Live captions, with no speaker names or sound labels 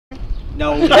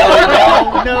No, no,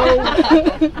 no,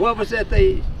 no. What was that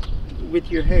they, with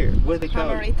your hair? What do they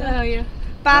call it? Oh, yeah.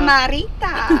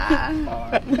 Pamarita.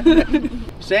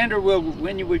 Sandra,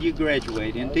 when will you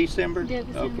graduate? In December? Yeah,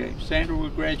 December. Okay, Sandra will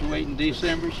graduate in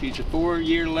December. She's a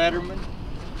 4-year letterman.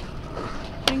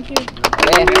 Thank you.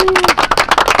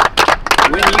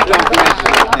 When are you going to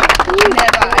graduate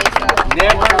Never, Asa.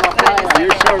 Never?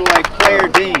 You're sort of like Claire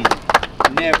Dean.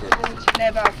 Never.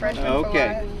 Never a freshman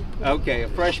Okay. for Okay, a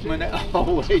freshman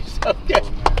always. Okay.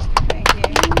 Thank you.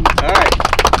 All right.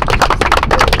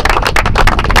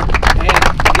 And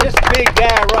this big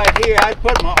guy right here, I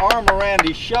put my arm around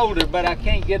his shoulder, but I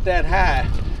can't get that high.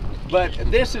 But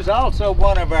this is also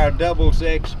one of our doubles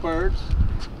experts.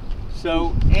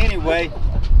 So anyway,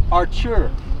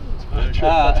 Arthur. And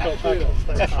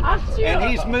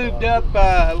he's moved up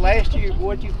last year.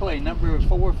 What'd you play? Number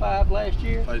 4 or 5 last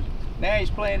year? Now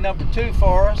he's playing number 2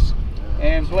 for us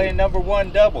and playing number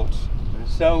 1 doubles.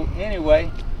 So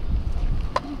anyway,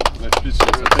 get this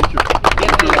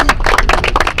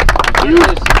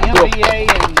MBA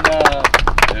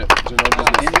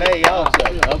in May also.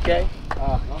 Okay.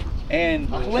 And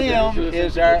Clem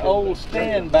is our old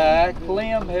standby.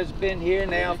 Clem has been here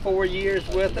now 4 years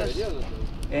with us,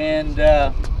 and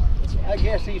I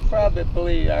guess he's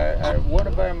probably one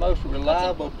of our most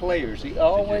reliable players. He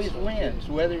always wins,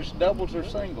 whether it's doubles or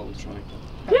singles.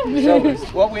 So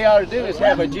what we ought to do is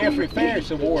have a Jeffrey Ferris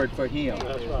Award for him.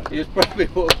 Is probably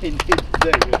what we need to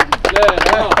do.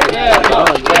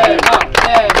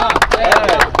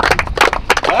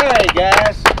 All right,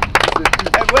 guys.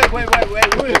 Wait. We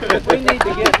need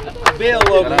to get Bill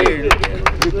over here.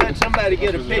 Let somebody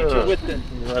get a picture with the.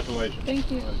 Congratulations.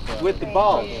 Thank you. With the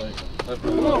balls.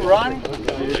 Come on, Ronnie.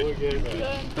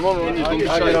 Come on, Ronnie.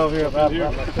 I'll get over here.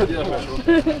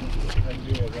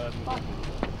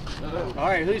 All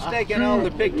right, who's taking all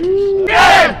the pictures?